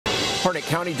Harnett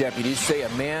County deputies say a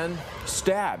man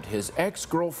stabbed his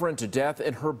ex-girlfriend to death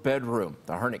in her bedroom.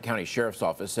 The Harnett County Sheriff's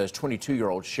Office says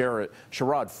 22-year-old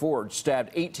Sherrod Ford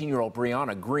stabbed 18-year-old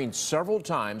Brianna Green several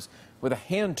times with a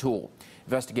hand tool.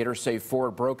 Investigators say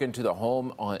Ford broke into the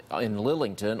home in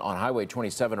Lillington on Highway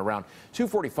 27 around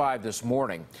 2:45 this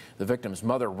morning. The victim's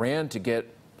mother ran to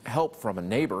get help from a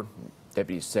neighbor.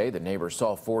 Deputies say the neighbor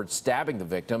saw Ford stabbing the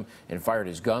victim and fired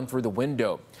his gun through the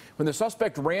window. When the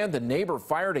suspect ran, the neighbor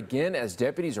fired again as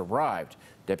deputies arrived.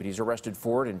 Deputies arrested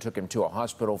Ford and took him to a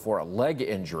hospital for a leg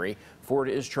injury. Ford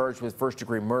is charged with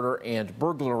first-degree murder and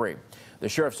burglary. The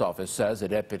sheriff's office says a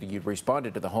deputy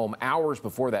responded to the home hours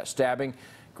before that stabbing.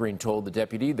 Green told the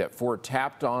deputy that Ford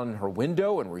tapped on her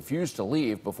window and refused to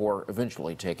leave before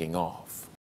eventually taking off.